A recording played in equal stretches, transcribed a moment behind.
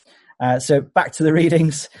So back to the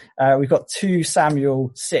readings. We've got 2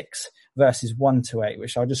 Samuel 6, verses 1 to 8,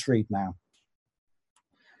 which I'll just read now.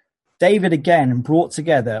 David again brought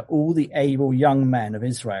together all the able young men of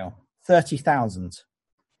Israel, 30,000.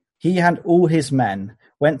 He and all his men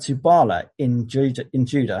went to Baalah in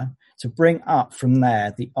Judah to bring up from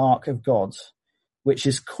there the ark of God, which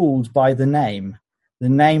is called by the name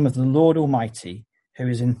of the Lord Almighty, who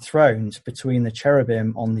is enthroned between the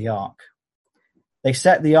cherubim on the ark. They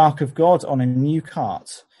set the ark of God on a new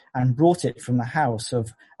cart and brought it from the house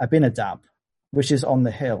of Abinadab, which is on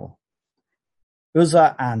the hill.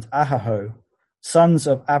 Uzzah and Ahio, sons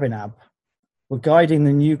of Abinab, were guiding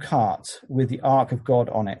the new cart with the ark of God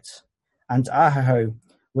on it, and Ahio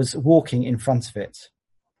was walking in front of it.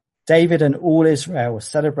 David and all Israel were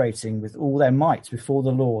celebrating with all their might before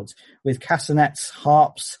the Lord, with castanets,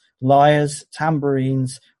 harps, lyres,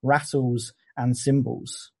 tambourines, rattles, and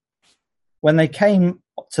cymbals. When they came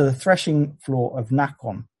to the threshing floor of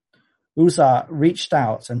Nacon, Uzzah reached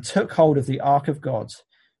out and took hold of the ark of God,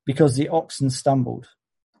 because the oxen stumbled.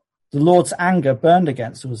 The Lord's anger burned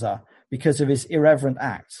against Uzzah because of his irreverent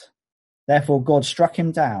act. Therefore God struck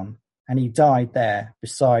him down, and he died there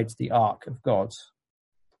beside the ark of God.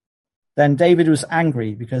 Then David was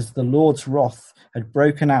angry because the Lord's wrath had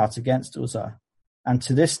broken out against Uzzah, and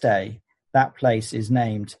to this day that place is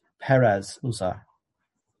named Perez Uzzah.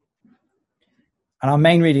 And our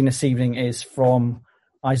main reading this evening is from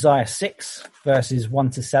Isaiah 6, verses 1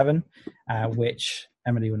 to 7, which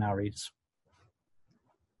Emily will now read.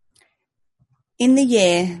 In the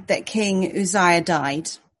year that King Uzziah died,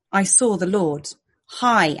 I saw the Lord,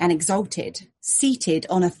 high and exalted, seated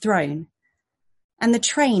on a throne, and the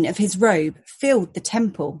train of his robe filled the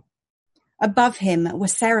temple. Above him were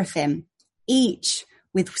seraphim, each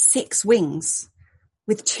with 6 wings.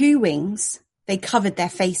 With 2 wings they covered their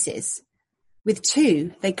faces, with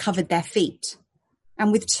 2 they covered their feet,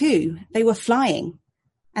 and with 2 they were flying.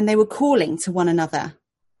 And they were calling to one another,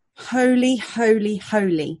 Holy, holy,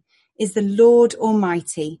 holy is the Lord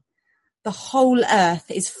Almighty. The whole earth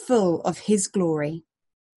is full of his glory.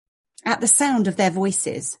 At the sound of their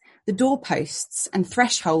voices, the doorposts and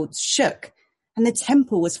thresholds shook, and the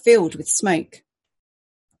temple was filled with smoke.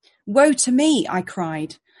 Woe to me, I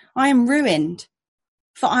cried. I am ruined,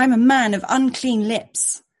 for I am a man of unclean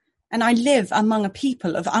lips, and I live among a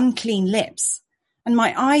people of unclean lips, and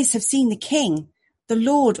my eyes have seen the King, the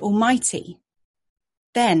Lord Almighty.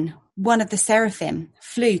 Then one of the seraphim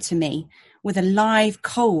flew to me with a live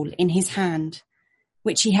coal in his hand,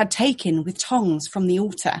 which he had taken with tongs from the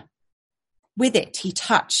altar. With it he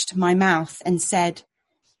touched my mouth and said,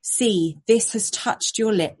 See, this has touched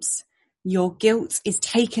your lips. Your guilt is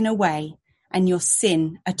taken away and your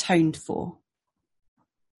sin atoned for.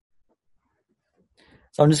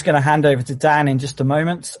 So I'm just going to hand over to Dan in just a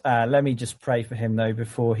moment. Let me just pray for him, though,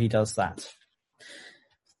 before he does that.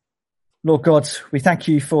 Lord God, we thank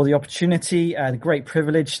you for the opportunity, the great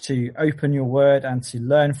privilege to open your word and to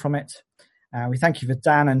learn from it. We thank you for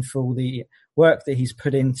Dan and for all the work that he's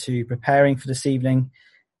put into preparing for this evening.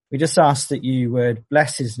 We just ask that you would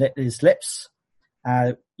bless his lips.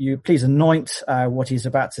 You please anoint what he's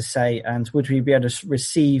about to say, and would we be able to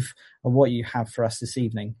receive what you have for us this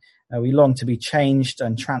evening. We long to be changed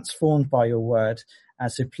and transformed by your word.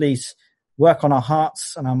 So please work on our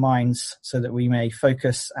hearts and our minds so that we may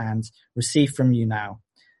focus and receive from you now.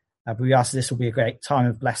 But we ask this will be a great time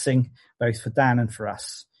of blessing, both for Dan and for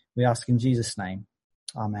us. We ask in Jesus' name.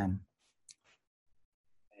 Amen.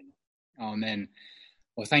 Amen.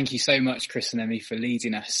 Well, thank you so much, Chris and Emily, for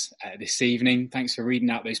leading us this evening. Thanks for reading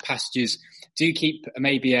out those passages. Do keep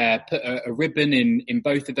maybe put a ribbon in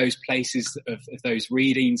both of those places of those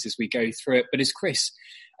readings as we go through it. But as Chris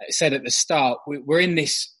said at the start, we're in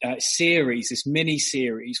this series, this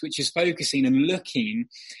mini-series, which is focusing and looking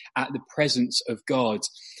at the presence of God.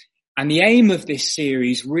 And the aim of this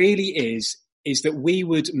series really is that we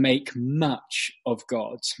would make much of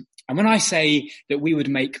God. And when I say that we would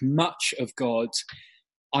make much of God,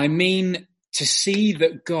 I mean to see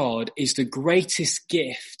that God is the greatest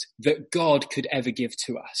gift that God could ever give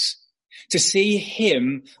to us. To see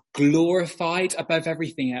him glorified above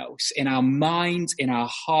everything else in our minds, in our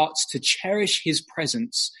hearts, to cherish his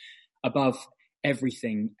presence above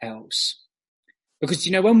everything else. Because,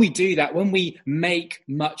 when we do that, when we make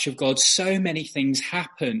much of God, so many things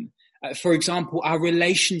happen. For example, our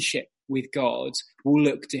relationship with God will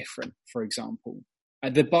look different, for example.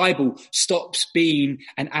 The Bible stops being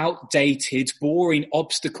an outdated, boring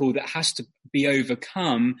obstacle that has to be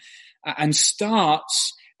overcome and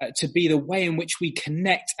starts to be the way in which we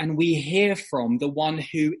connect and we hear from the one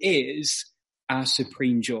who is our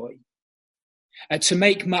supreme joy. To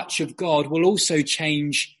make much of God will also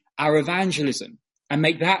change our evangelism and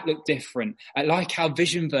make that look different. Like our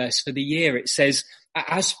vision verse for the year, it says,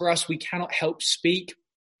 as for us, we cannot help speak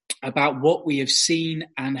about what we have seen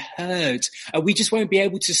and heard. We just won't be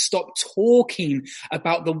able to stop talking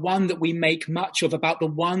about the one that we make much of, about the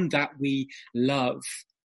one that we love.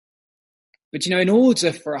 But in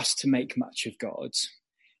order for us to make much of God,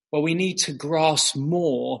 well, we need to grasp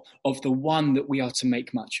more of the one that we are to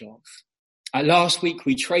make much of. Last week,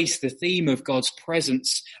 we traced the theme of God's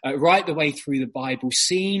presence right the way through the Bible,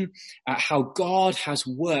 seeing how God has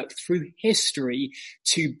worked through history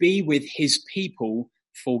to be with his people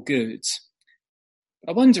for good.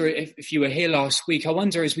 I wonder if you were here last week, I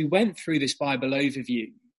wonder as we went through this Bible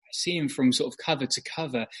overview, seeing from sort of cover to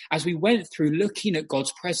cover, as we went through looking at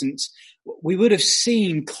God's presence, we would have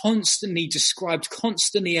seen constantly described,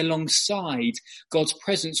 constantly alongside God's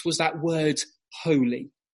presence was that word holy.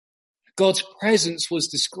 God's presence was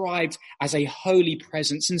described as a holy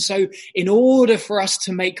presence. And so in order for us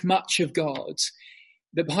to make much of God,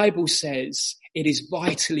 the Bible says it is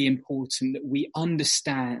vitally important that we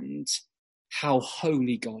understand how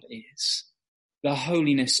holy God is, the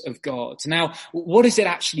holiness of God. Now, what does it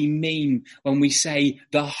actually mean when we say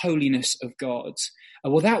the holiness of God?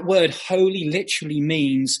 Well, that word holy literally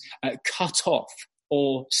means cut off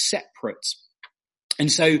or separate.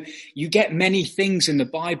 And so you get many things in the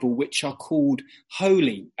Bible which are called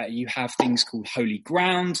holy. You have things called holy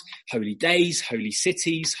ground, holy days, holy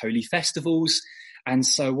cities, holy festivals, and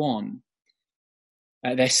so on.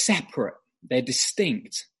 They're separate, they're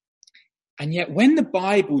distinct. And yet when the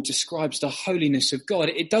Bible describes the holiness of God,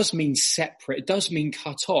 it does mean separate, it does mean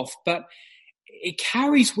cut off, but it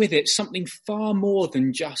carries with it something far more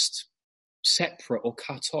than just separate or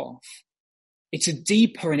cut off. It's a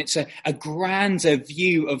deeper and it's a grander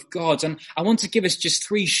view of God. And I want to give us just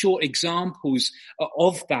 3 short examples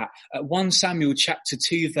of that. 1 Samuel chapter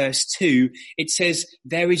 2 verse 2, it says,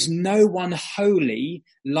 there is no one holy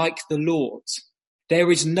like the Lord. There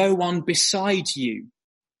is no one beside you.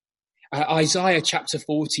 Isaiah chapter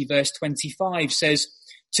 40 verse 25 says,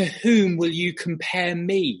 to whom will you compare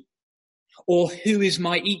me? Or who is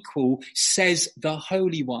my equal, says the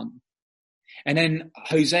Holy One. And then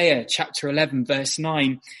Hosea chapter 11 verse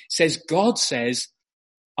 9 says, God says,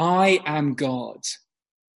 I am God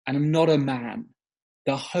and I'm not a man,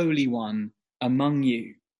 the Holy One among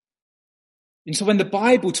you. And so when the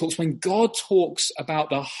Bible talks, when God talks about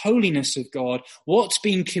the holiness of God, what's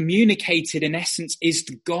being communicated in essence is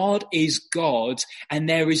that God is God and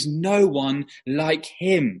there is no one like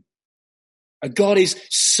him. God is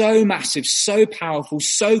so massive, so powerful,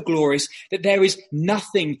 so glorious that there is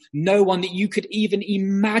nothing, no one that you could even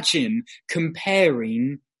imagine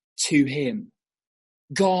comparing to him.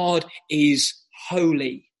 God is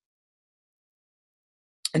holy.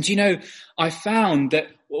 And I found that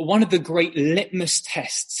one of the great litmus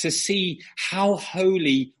tests to see how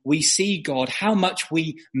holy we see God, how much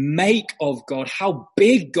we make of God, how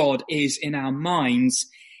big God is in our minds,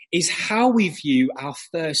 is how we view our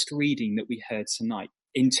first reading that we heard tonight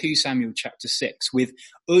in 2 Samuel chapter 6 with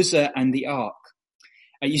Uzzah and the ark.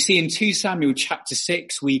 You see, in 2 Samuel chapter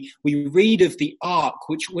 6, we read of the ark,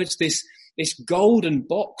 which was this golden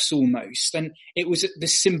box almost, and it was the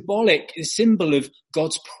symbol of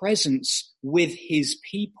God's presence with his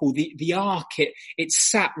people. The ark, it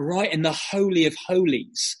sat right in the Holy of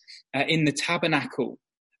Holies in the tabernacle.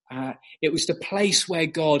 It was the place where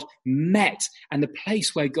God met and the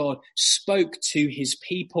place where God spoke to his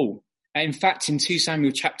people. In fact, in 2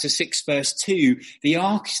 Samuel chapter 6 verse 2, the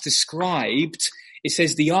ark is described, it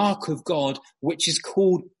says the ark of God, which is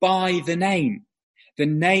called by the name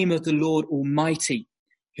of the Lord Almighty,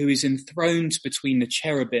 who is enthroned between the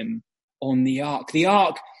cherubim on the ark. The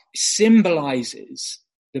ark symbolizes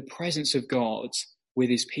the presence of God with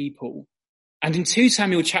his people. And in 2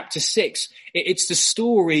 Samuel chapter 6,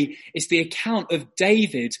 it's the account of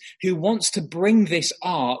David who wants to bring this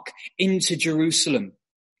ark into Jerusalem.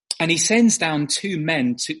 And he sends down 2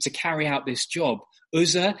 men to carry out this job,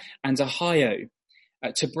 Uzzah and Ahio,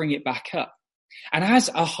 to bring it back up. And as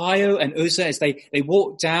Ahio and Uzzah, as they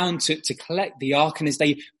walk down to collect the ark, and as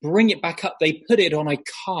they bring it back up, they put it on a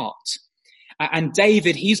cart. And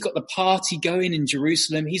David, he's got the party going in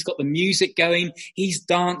Jerusalem. He's got the music going. He's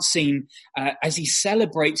dancing as he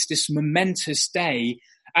celebrates this momentous day.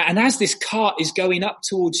 And as this cart is going up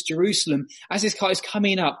towards Jerusalem, as this cart is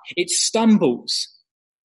coming up, it stumbles.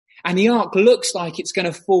 And the ark looks like it's going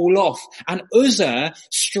to fall off. And Uzzah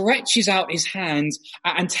stretches out his hand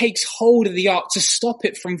and takes hold of the ark to stop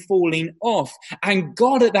it from falling off. And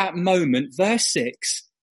God at that moment, verse 6,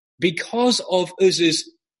 because of Uzzah's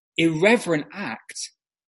irreverent act,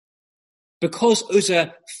 because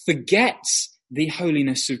Uzzah forgets the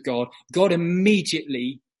holiness of God, God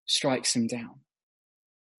immediately strikes him down.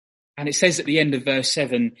 And it says at the end of verse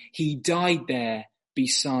 7, he died there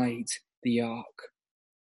beside the ark.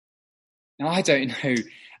 Now, I don't know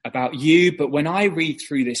about you, but when I read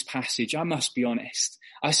through this passage, I must be honest,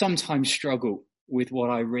 I sometimes struggle with what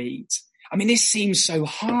I read. I mean, this seems so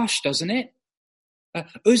harsh, doesn't it?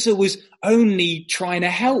 Uzzah was only trying to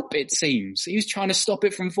help, it seems. He was trying to stop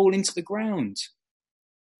it from falling to the ground.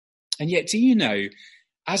 And yet, do you know,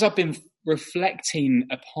 as I've been reflecting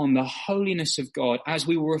upon the holiness of God, as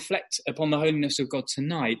we will reflect upon the holiness of God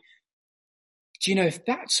tonight, do you know, if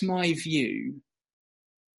that's my view,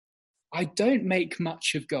 I don't make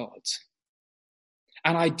much of God.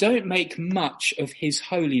 And I don't make much of his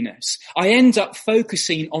holiness. I end up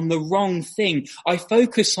focusing on the wrong thing. I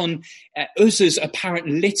focus on Uzzah's apparent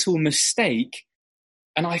little mistake,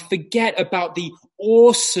 and I forget about the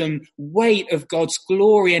awesome weight of God's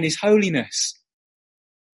glory and his holiness.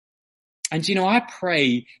 And, you know, I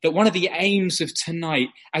pray that one of the aims of tonight,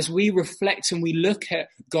 as we reflect and we look at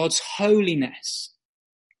God's holiness,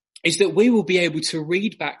 is that we will be able to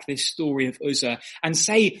read back this story of Uzzah and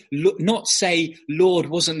not say, Lord,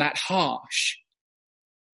 wasn't that harsh?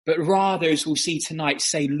 But rather, as we'll see tonight,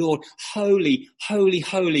 say, Lord, holy, holy,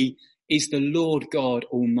 holy is the Lord God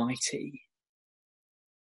Almighty.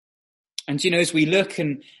 And, you know, as we look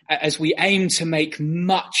and as we aim to make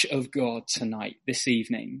much of God tonight, this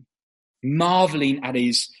evening, marveling at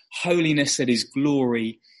his holiness, at his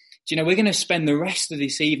glory, do you know, we're going to spend the rest of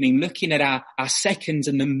this evening looking at our second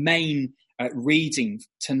and the main reading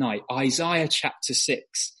tonight, Isaiah chapter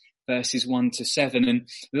 6, verses 1 to 7. And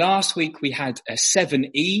last week we had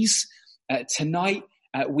 7 E's. Tonight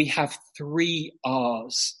we have 3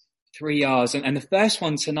 R's. 3 R's. And the first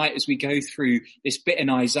one tonight as we go through this bit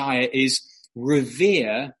in Isaiah is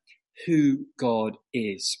revere who God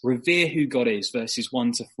is. Revere who God is, verses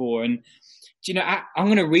 1 to 4. And do you know, I'm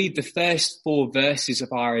going to read the first 4 verses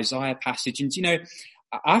of our Isaiah passage. And, you know,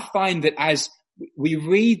 I find that as we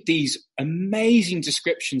read these amazing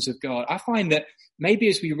descriptions of God, I find that maybe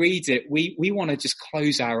as we read it, we want to just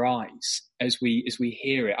close our eyes as we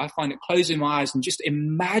hear it. I find that closing my eyes and just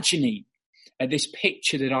imagining this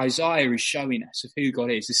picture that Isaiah is showing us of who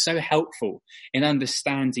God is so helpful in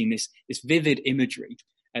understanding this vivid imagery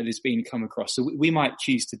that's been come across. So we might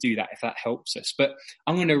choose to do that if that helps us. But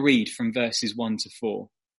I'm going to read from verses 1 to 4.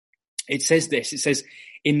 It says this, it says,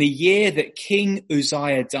 in the year that King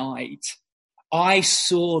Uzziah died, I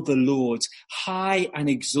saw the Lord high and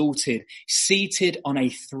exalted, seated on a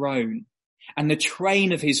throne, and the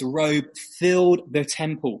train of his robe filled the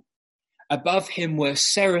temple. Above him were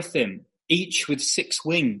seraphim, each with 6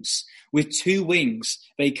 wings. With 2 wings,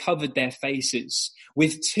 they covered their faces.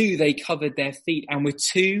 With 2, they covered their feet. And with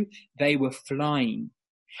 2, they were flying.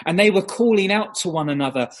 And they were calling out to one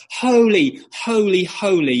another, holy, holy,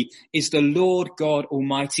 holy is the Lord God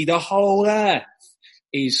Almighty. The whole earth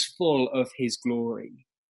is full of his glory.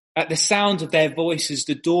 At the sound of their voices,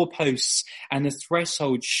 the doorposts and the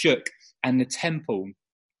threshold shook, and the temple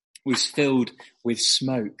was filled with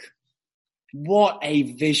smoke. What a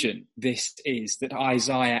vision this is that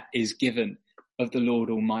Isaiah is given of the Lord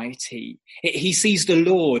Almighty. He sees the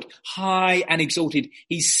Lord high and exalted.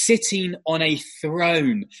 He's sitting on a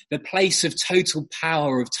throne, the place of total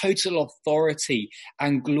power, of total authority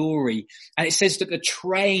and glory. And it says that the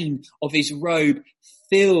train of his robe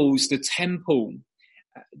fills the temple.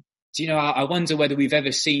 Do you know, I wonder whether we've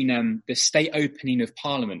ever seen the state opening of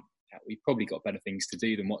Parliament. We've probably got better things to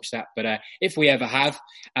do than watch that. But if we ever have,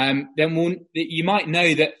 then you might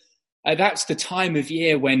know that that's the time of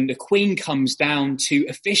year when the Queen comes down to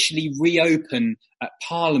officially reopen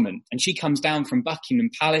Parliament. And she comes down from Buckingham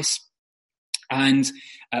Palace. And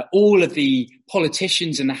all of the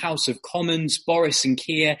politicians in the House of Commons, Boris and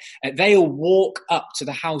Keir, they all walk up to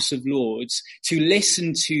the House of Lords to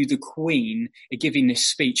listen to the Queen giving this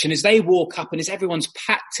speech. And as they walk up and as everyone's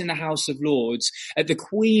packed in the House of Lords, the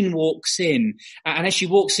Queen walks in. And as she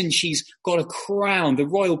walks in, she's got a crown, the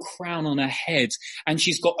royal crown on her head. And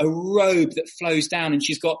she's got a robe that flows down. And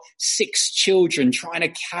she's got 6 children trying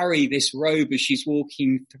to carry this robe as she's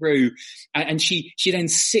walking through. And she then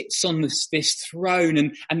sits on this throne,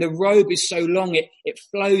 and the robe is so long it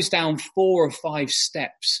flows down 4 or 5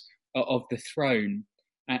 steps of the throne,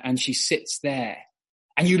 and she sits there.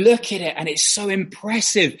 And you look at it and it's so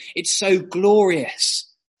impressive, it's so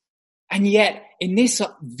glorious. And yet in this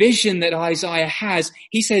vision that Isaiah has,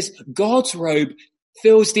 he says God's robe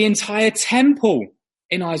fills the entire temple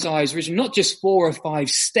in Isaiah's vision, not just 4 or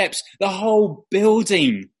 5 steps, the whole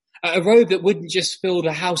building. A robe that wouldn't just fill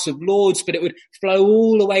the House of Lords, but it would flow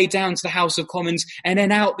all the way down to the House of Commons and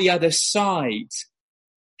then out the other side.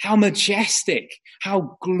 How majestic,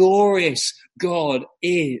 how glorious God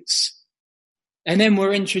is. And then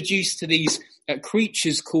we're introduced to these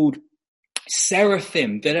creatures called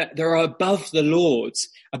seraphim that are above the Lord,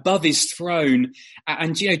 above his throne.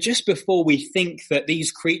 And, just before we think that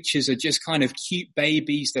these creatures are just kind of cute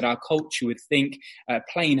babies that our culture would think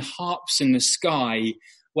playing harps in the sky,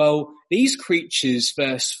 well, these creatures,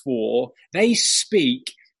 verse 4, they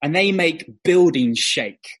speak and they make buildings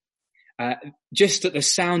shake. Just at the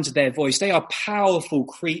sound of their voice, they are powerful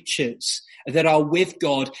creatures that are with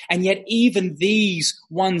God. And yet even these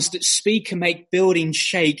ones that speak and make buildings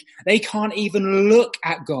shake, they can't even look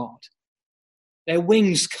at God. Their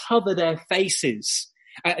wings cover their faces.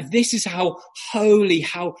 This is how holy,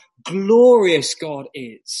 how glorious God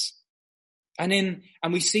is. And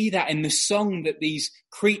we see that in the song that these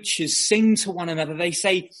creatures sing to one another. They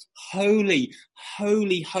say, holy,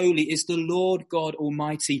 holy, holy is the Lord God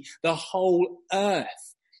Almighty. The whole earth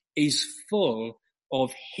is full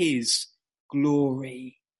of his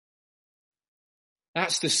glory.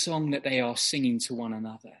 That's the song that they are singing to one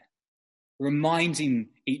another, reminding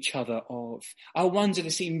each other of. I wonder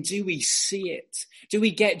this evening, do we see it? Do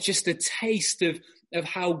we get just a taste of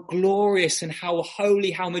how glorious and how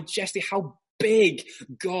holy, how majestic, how big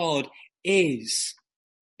God is?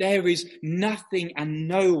 There is nothing and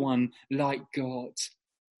no one like God.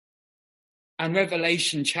 And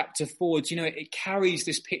Revelation chapter 4, it carries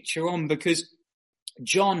this picture on, because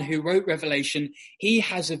John, who wrote Revelation, he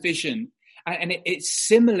has a vision, and it's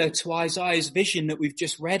similar to Isaiah's vision that we've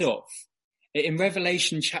just read of. In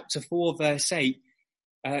Revelation chapter 4, verse 8,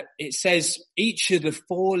 it says, each of the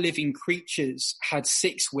 4 living creatures had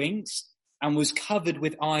 6 wings and was covered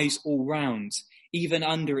with eyes all round, even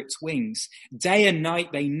under its wings. Day and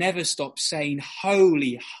night they never stopped saying,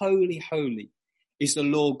 holy, holy, holy is the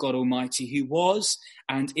Lord God Almighty, who was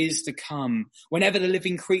and is to come. Whenever the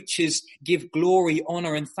living creatures give glory,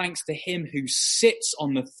 honor, and thanks to him who sits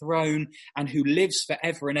on the throne and who lives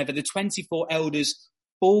forever and ever, the 24 elders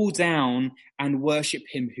fall down and worship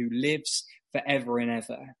him who lives forever and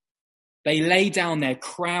ever. They lay down their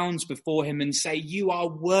crowns before him and say, you are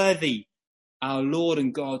worthy, our Lord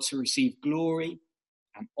and God, to receive glory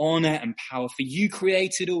and honor and power, for you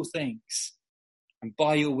created all things, and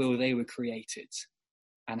by your will they were created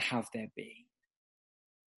and have their being.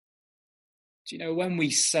 Do you know, when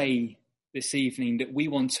we say this evening that we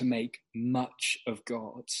want to make much of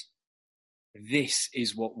God, this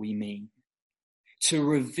is what we mean. To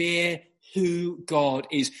revere who God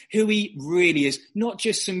is, who he really is, not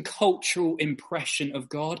just some cultural impression of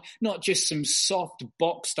God, not just some soft,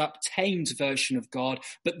 boxed up, tamed version of God,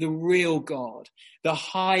 but the real God, the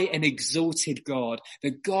high and exalted God,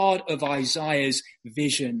 the God of Isaiah's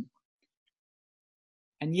vision.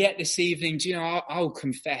 And yet this evening, I'll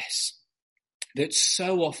confess that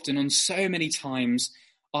so often, on so many times,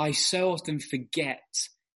 I so often forget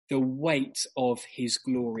the weight of his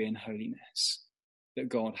glory and holiness that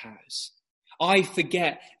God has. I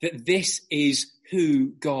forget that this is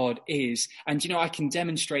who God is. And, I can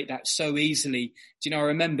demonstrate that so easily. I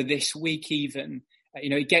remember this week even,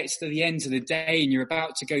 it gets to the end of the day and you're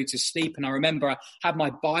about to go to sleep. And I remember I had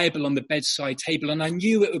my Bible on the bedside table, and I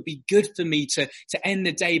knew it would be good for me to end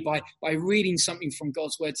the day by reading something from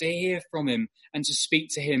God's word, to hear from him and to speak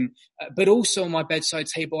to him. But also on my bedside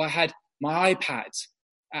table, I had my iPad,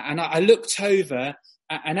 and I looked over.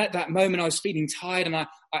 And at that moment, I was feeling tired, and I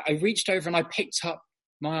reached over and I picked up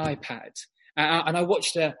my iPad, and I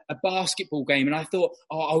watched a basketball game, and I thought,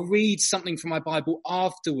 I'll read something from my Bible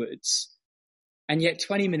afterwards. And yet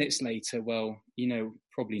 20 minutes later,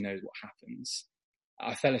 probably knows what happens.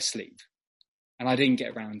 I fell asleep and I didn't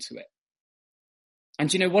get around to it.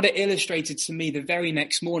 And what it illustrated to me the very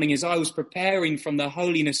next morning as I was preparing from the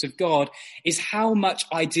holiness of God is how much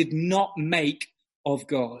I did not make of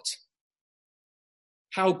God.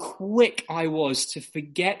 How quick I was to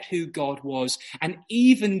forget who God was, and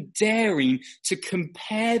even daring to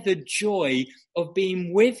compare the joy of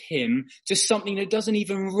being with him to something that doesn't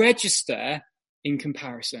even register in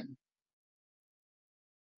comparison.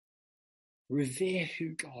 Revere who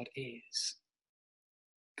God is.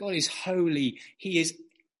 God is holy. He is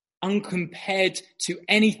uncompared to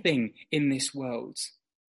anything in this world.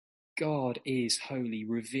 God is holy.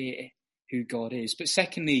 Revere who God is. But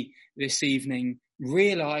secondly, this evening,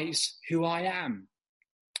 realize who I am.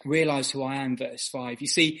 Realize who I am, verse 5. You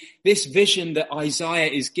see, this vision that Isaiah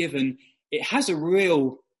is given, it has a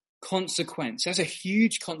real consequence. It has a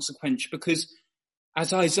huge consequence, because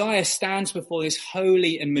As Isaiah stands before this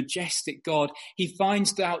holy and majestic God, he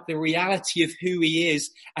finds out the reality of who he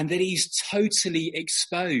is and that he's totally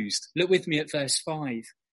exposed. Look with me at verse 5.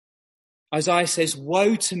 Isaiah says,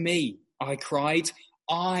 "Woe to me," I cried,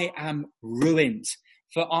 "I am ruined,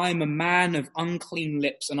 for I am a man of unclean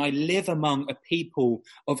lips, and I live among a people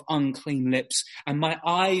of unclean lips, and my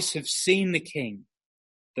eyes have seen the King,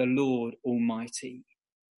 the Lord Almighty."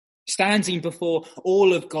 Standing before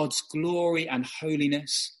all of God's glory and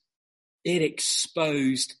holiness, it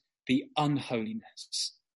exposed the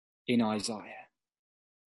unholiness in Isaiah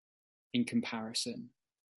in comparison.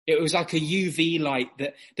 It was like a UV light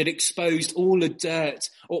that exposed all the dirt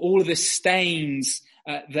or all of the stains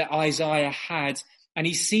that Isaiah had. And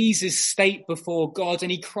he sees his state before God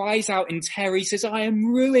and he cries out in terror. He says, "I am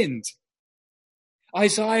ruined."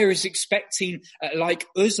 Isaiah is expecting, like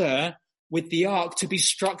Uzzah with the ark, to be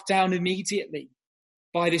struck down immediately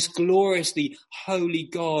by this gloriously holy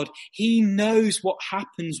God. He knows what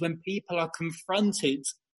happens when people are confronted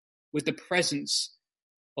with the presence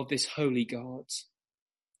of this holy God.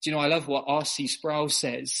 Do you know, I love what R.C. Sproul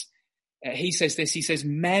says. He says this, he says,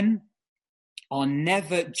 "Men are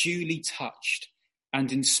never duly touched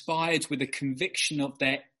and inspired with a conviction of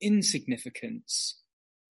their insignificance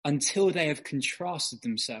until they have contrasted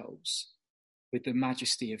themselves with the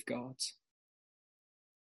majesty of God."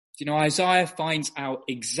 You know, Isaiah finds out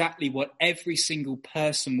exactly what every single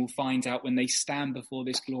person will find out when they stand before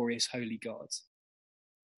this glorious holy God.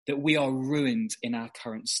 That we are ruined in our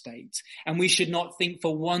current state. And we should not think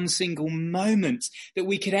for one single moment that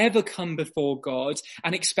we could ever come before God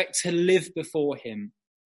and expect to live before him.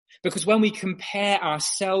 Because when we compare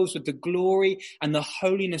ourselves with the glory and the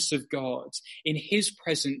holiness of God in his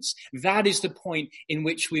presence, that is the point in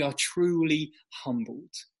which we are truly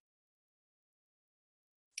humbled.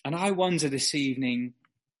 And I wonder this evening,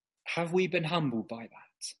 have we been humbled by that?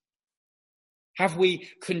 Have we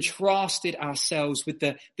contrasted ourselves with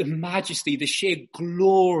the majesty, the sheer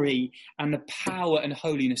glory and the power and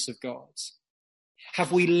holiness of God?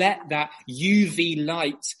 Have we let that UV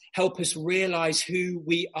light help us realize who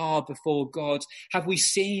we are before God? Have we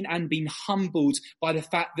seen and been humbled by the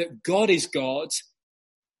fact that God is God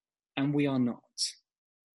and we are not?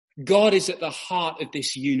 God is at the heart of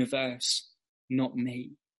this universe, not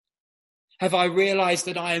me. Have I realized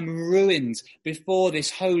that I am ruined before this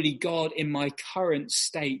holy God in my current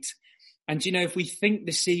state? And you know, if we think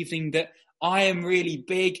this evening that I am really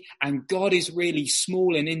big and God is really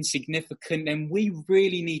small and insignificant, then we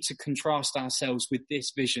really need to contrast ourselves with this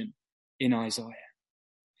vision in Isaiah.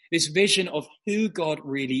 This vision of who God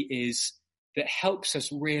really is that helps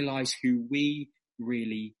us realize who we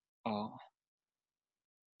really are.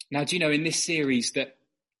 Now, do you know, in this series that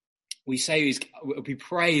we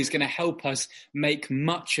pray is going to help us make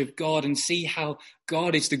much of God and see how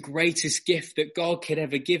God is the greatest gift that God could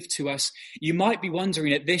ever give to us. You might be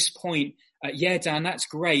wondering at this point, yeah, Dan, that's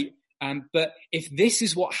great. But if this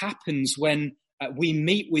is what happens when we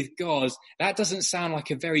meet with God, that doesn't sound like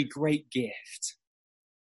a very great gift.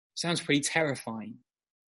 Sounds pretty terrifying.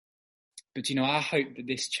 But, you know, I hope that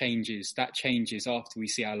that changes after we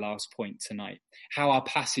see our last point tonight, how our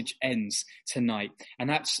passage ends tonight. And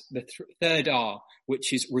that's the third R,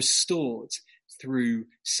 which is restored through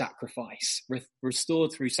sacrifice.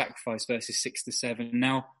 Restored through sacrifice, verses 6-7.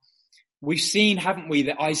 Now, we've seen, haven't we,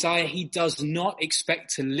 that Isaiah, he does not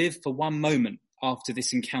expect to live for one moment after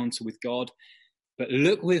this encounter with God. But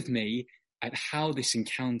look with me at how this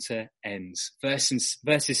encounter ends. Verses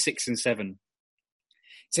 6 and 7.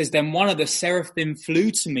 It says, "Then one of the seraphim flew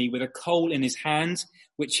to me with a coal in his hand,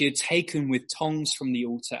 which he had taken with tongs from the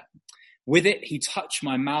altar. With it, he touched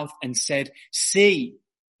my mouth and said, 'See,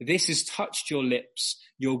 this has touched your lips.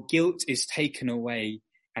 Your guilt is taken away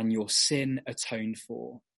and your sin atoned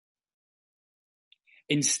for.'"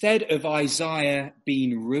 Instead of Isaiah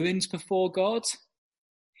being ruined before God,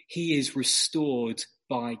 he is restored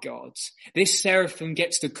by God. This seraphim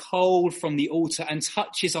gets the coal from the altar and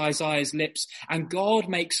touches Isaiah's lips, and God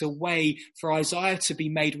makes a way for Isaiah to be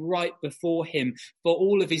made right before him, for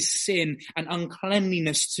all of his sin and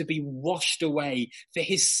uncleanliness to be washed away, for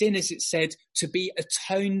his sin, as it said, to be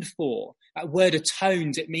atoned for. That word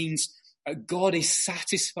atoned, it means God is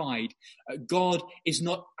satisfied. God is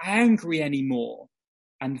not angry anymore,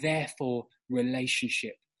 and therefore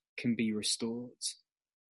relationship can be restored.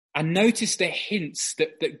 And notice the hints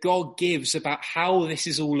that God gives about how this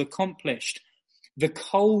is all accomplished. The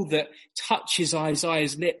coal that touches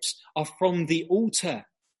Isaiah's lips are from the altar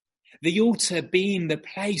being the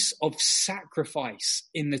place of sacrifice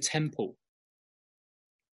in the temple.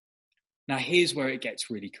 Now here's where it gets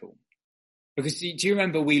really cool. Because do you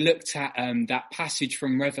remember we looked at that passage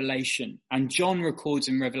from Revelation, and John records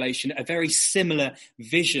in Revelation a very similar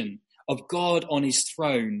vision of God on his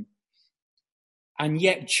throne. And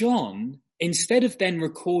yet John, instead of then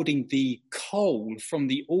recording the coal from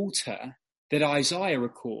the altar that Isaiah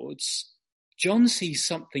records, John sees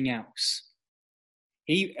something else.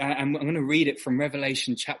 I'm going to read it from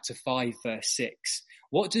Revelation chapter 5, verse 6.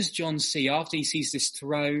 What does John see after he sees this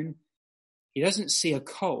throne? He doesn't see a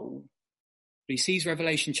coal, but he sees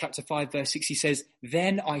Revelation chapter 5, verse 6. He says,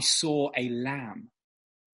 "Then I saw a lamb,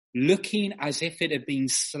 looking as if it had been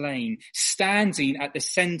slain, standing at the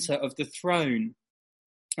center of the throne."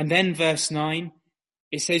 And then verse 9,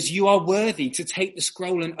 it says, "You are worthy to take the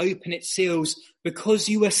scroll and open its seals, because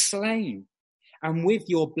you were slain. And with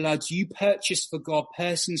your blood you purchased for God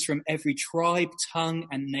persons from every tribe, tongue,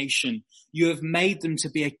 and nation. You have made them to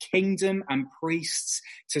be a kingdom and priests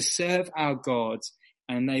to serve our God,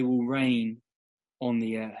 and they will reign on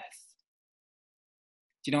the earth."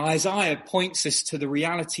 You know, Isaiah points us to the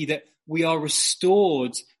reality that we are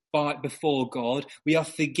restored before God. We are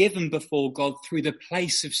forgiven before God through the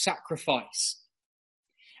place of sacrifice.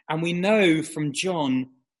 And we know from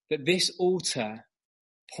John that this altar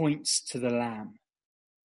points to the lamb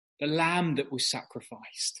that was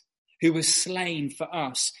sacrificed, who was slain for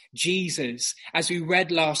us, Jesus. As we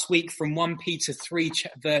read last week from 1 Peter 3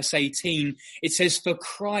 verse 18, it says, "For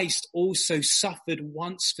Christ also suffered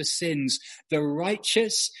once for sins, the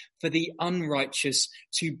righteous for the unrighteous,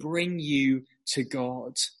 to bring you to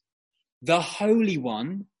God." The Holy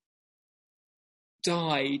One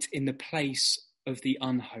died in the place of the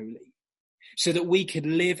unholy, so that we could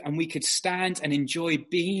live and we could stand and enjoy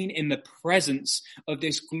being in the presence of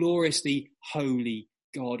this gloriously holy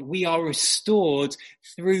God. We are restored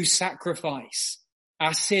through sacrifice,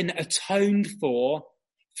 our sin atoned for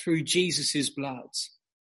through Jesus' blood,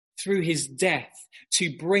 through his death,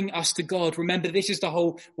 to bring us to God. Remember, this is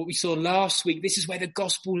what we saw last week. This is where the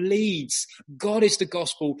gospel leads. God is the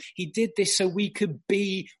gospel. He did this so we could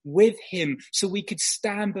be with him, so we could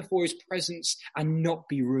stand before his presence and not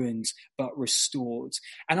be ruined, but restored.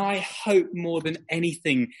 And I hope more than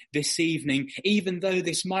anything this evening, even though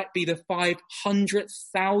this might be the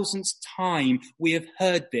 500,000th time we have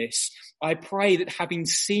heard this, I pray that having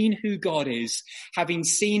seen who God is, having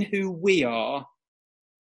seen who we are,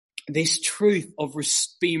 this truth of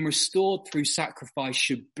being restored through sacrifice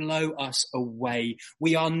should blow us away.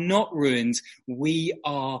 We are not ruined. We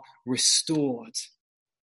are restored.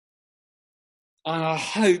 And I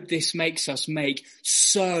hope this makes us make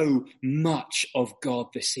so much of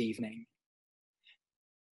God this evening.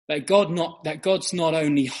 That God's not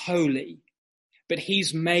only holy, but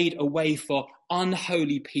he's made a way for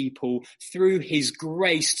unholy people through his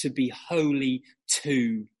grace to be holy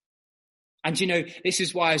too. And you know, this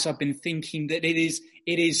is why, as I've been thinking, that it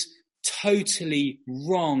is totally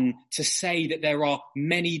wrong to say that there are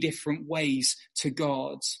many different ways to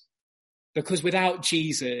God. Because without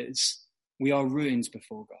Jesus, we are ruined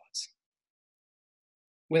before God.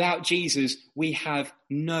 Without Jesus, we have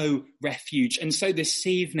no refuge. And so this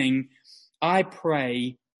evening, I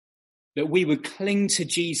pray that we would cling to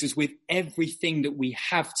Jesus with everything that we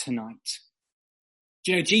have tonight.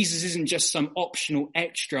 Do you know, Jesus isn't just some optional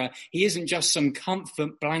extra. He isn't just some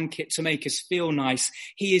comfort blanket to make us feel nice.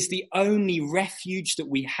 He is the only refuge that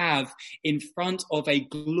we have in front of a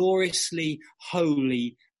gloriously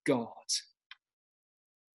holy God.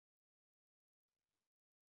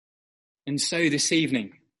 And so this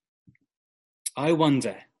evening, I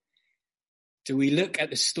wonder, do we look at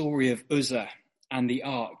the story of Uzzah and the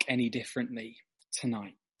ark any differently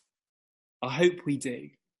tonight? I hope we do.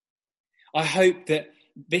 I hope that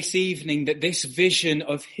this evening, that this vision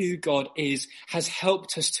of who God is has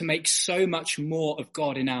helped us to make so much more of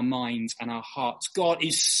God in our minds and our hearts. God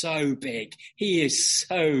is so big. He is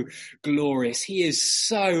so glorious. He is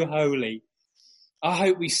so holy. I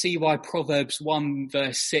hope we see why Proverbs 1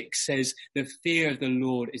 verse 6 says, "The fear of the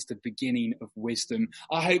Lord is the beginning of wisdom."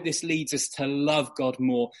 I hope this leads us to love God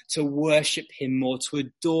more, to worship him more, to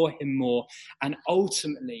adore him more. And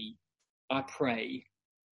ultimately, I pray,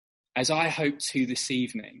 as I hope to this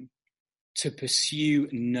evening, to pursue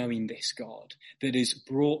knowing this God that has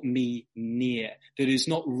brought me near, that has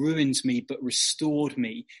not ruined me, but restored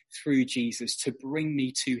me through Jesus, to bring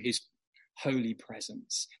me to his holy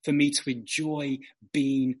presence, for me to enjoy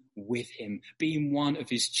being with him, being one of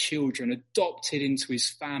his children, adopted into his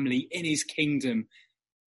family, in his kingdom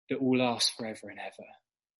that will last forever and ever.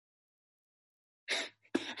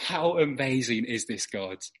 How amazing is this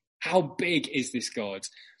God? How big is this God?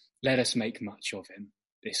 Let us make much of him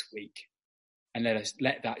this week, and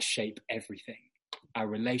let that shape everything our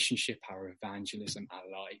relationship, our evangelism, our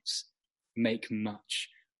lives. Make much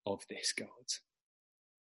of this, God.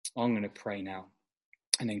 I'm going to pray now,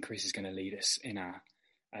 and then Chris is going to lead us in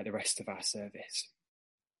the rest of our service.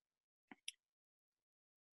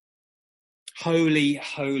 Holy,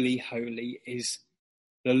 holy, holy is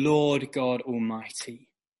the Lord God Almighty.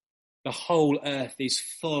 The whole earth is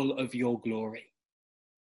full of your glory.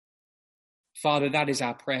 Father, that is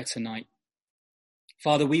our prayer tonight.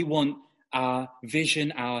 Father, we want our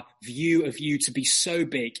vision, our view of you to be so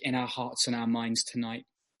big in our hearts and our minds tonight.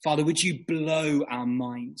 Father, would you blow our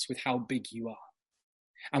minds with how big you are?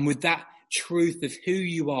 And with that truth of who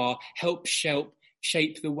you are, help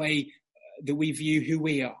shape the way that we view who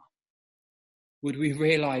we are. Would we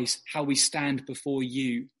realize how we stand before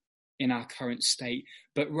you in our current state,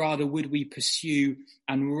 but rather would we pursue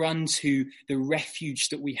and run to the refuge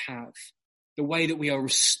that we have, the way that we are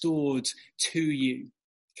restored to you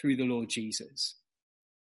through the Lord Jesus.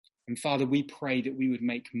 And Father, we pray that we would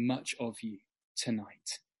make much of you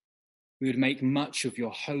tonight. We would make much of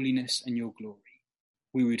your holiness and your glory.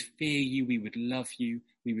 We would fear you, we would love you,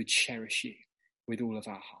 we would cherish you with all of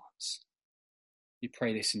our hearts. We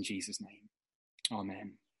pray this in Jesus' name.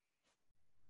 Amen.